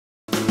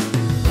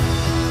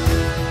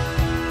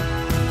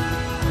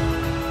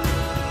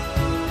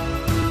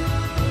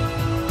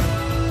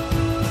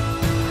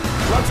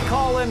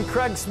I'm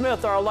Craig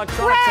Smith, our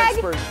electronics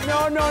expert.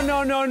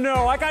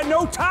 No. I got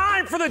no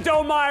time for the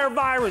Domeyer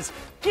virus.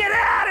 Get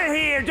out of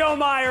here,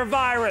 Domeyer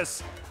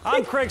virus.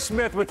 I'm Craig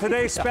Smith with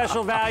today's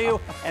special value,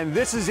 and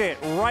this is it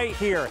right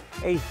here.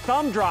 A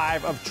thumb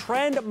drive of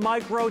Trend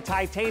Micro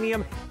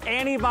Titanium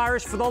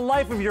antivirus for the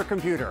life of your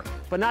computer.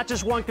 But not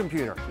just one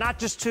computer, not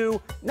just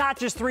two, not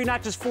just three,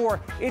 not just four.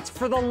 It's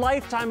for the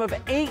lifetime of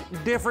 8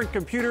 different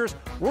computers.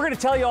 We're going to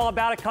tell you all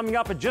about it coming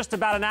up in just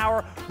about an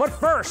hour. But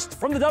first,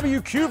 from the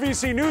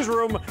WQVC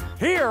newsroom,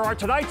 here are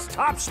tonight's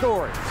top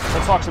stories.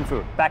 Let's talk some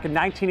food. Back in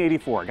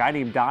 1984, a guy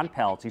named Don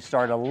Peltz, he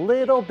started a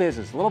little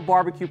business, a little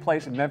barbecue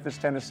place in Memphis,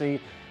 Tennessee.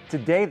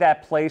 Today,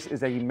 that place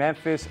is a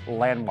Memphis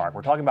landmark.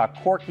 We're talking about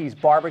Corky's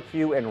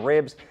Barbecue and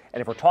Ribs.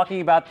 And if we're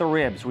talking about the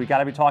ribs, we got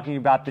to be talking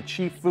about the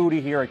chief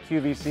foodie here at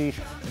QVC,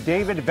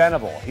 David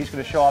Venable. He's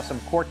going to show off some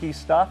Corky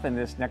stuff in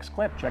this next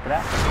clip. Check it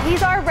out.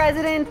 He's our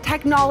resident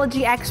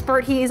technology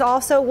expert. He is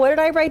also, what did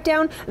I write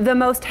down? The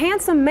most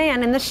handsome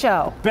man in the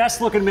show.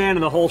 Best looking man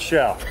in the whole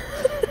show.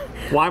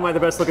 Why am I the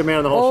best looking man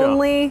in the whole show?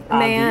 Only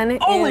man in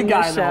the show. Only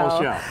guy in the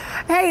whole show.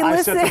 Hey,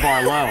 listen. I set the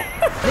bar low.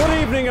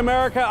 Good evening,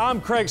 America. I'm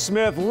Craig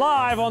Smith,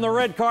 live on the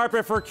red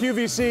carpet for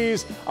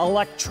QVC's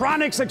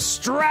Electronics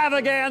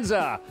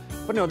Extravaganza.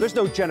 But no, there's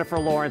no Jennifer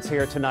Lawrence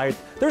here tonight.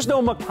 There's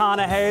no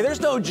McConaughey.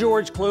 There's no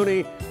George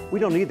Clooney. We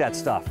don't need that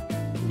stuff.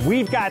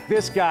 We've got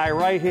this guy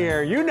right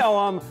here. You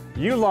know him.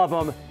 You love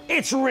him.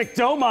 It's Rick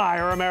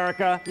Domeyer,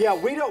 America. Yeah,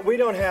 we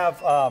don't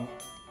have.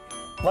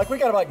 We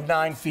got about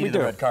 9 feet of the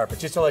red carpet,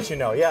 just to let you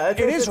know. Yeah, it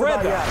is red,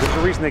 though. There's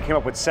a reason they came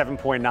up with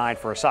 7.9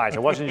 for a size.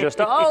 It wasn't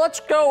just, oh, let's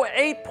go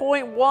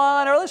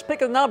 8.1 or let's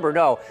pick a number.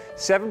 No,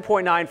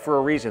 7.9 for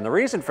a reason. The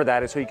reason for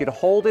that is so you can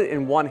hold it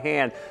in one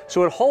hand.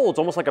 So it holds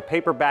almost like a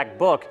paperback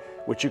book,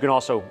 which you can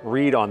also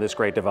read on this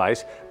great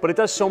device, but it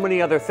does so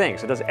many other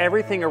things. It does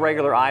everything a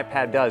regular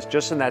iPad does,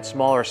 just in that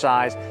smaller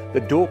size. The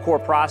dual-core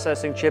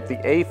processing chip, the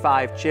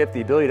A5 chip,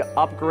 the ability to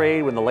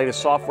upgrade when the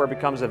latest software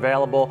becomes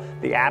available,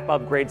 the app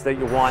upgrades that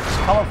you want. It's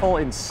colorful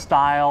in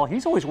style.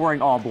 He's always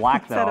wearing all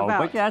black, though.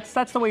 But yeah,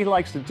 that's the way he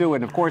likes to do it.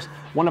 And of course,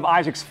 one of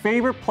Isaac's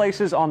favorite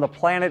places on the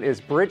planet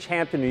is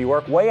Bridgehampton, New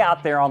York, way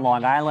out there on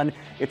Long Island.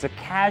 It's a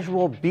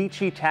casual,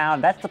 beachy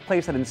town. That's the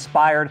place that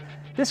inspired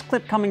this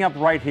clip coming up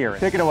right here.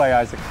 Take it away,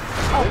 Isaac.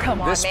 Oh,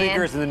 come on, This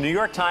speaker is in the New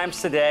York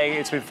Times today.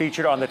 It's been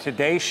featured on the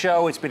Today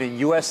Show. It's been in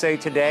USA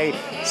Today.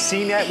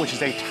 CNET, which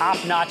is a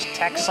top-notch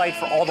tech site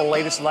for all the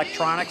latest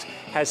electronics,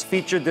 has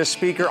featured this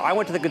speaker. I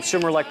went to the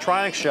Consumer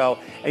Electronics Show,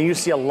 and you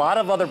see a lot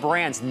of other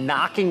brands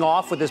knocking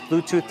off with this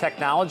Bluetooth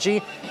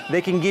technology.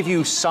 They can give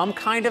you some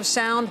kind of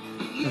sound.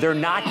 They're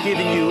not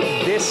giving you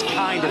this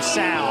kind of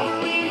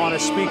sound on a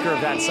speaker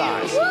of that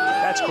size.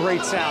 That's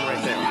great sound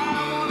right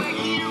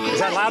there. Is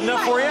that loud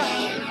enough for you?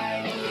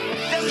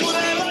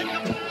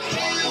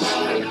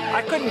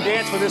 I couldn't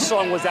dance when this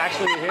song was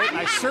actually a hit, and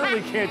I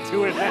certainly can't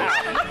do it now.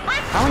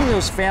 How many of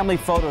those family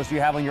photos do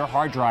you have on your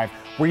hard drive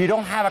where you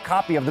don't have a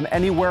copy of them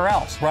anywhere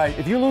else? Right.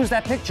 If you lose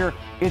that picture,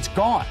 it's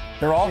gone.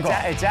 They're all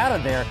gone. It's out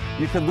of there.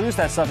 You could lose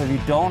that stuff if you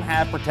don't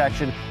have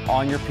protection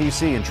on your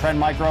PC. And Trend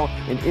Micro,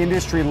 an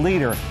industry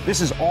leader,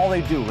 this is all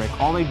they do, Rick.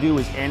 All they do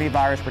is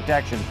antivirus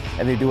protection,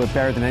 and they do it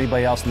better than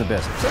anybody else in the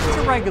business. So it's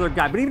a regular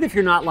guy, but even if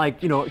you're not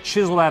like,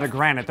 chiseled out of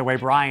granite the way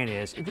Brian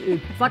is,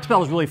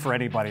 FlexPal is really for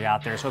anybody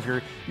out there. So if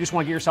you just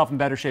want to get yourself in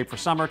better shape for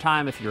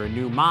summertime, if you're a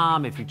new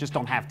mom, if you just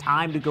don't have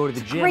time to go to the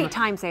gym great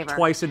time saver.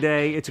 Twice a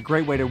day, it's a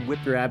great way to whip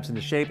your abs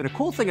into shape. And a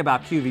cool thing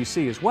about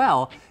QVC as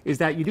well is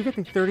that you do get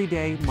the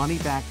 30-day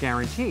money-back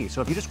guarantee.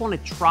 So if you just want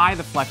to try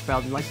the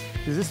FlexPal, you're like,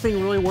 does this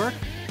thing really work?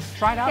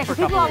 Try it out for a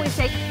couple people always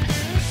say,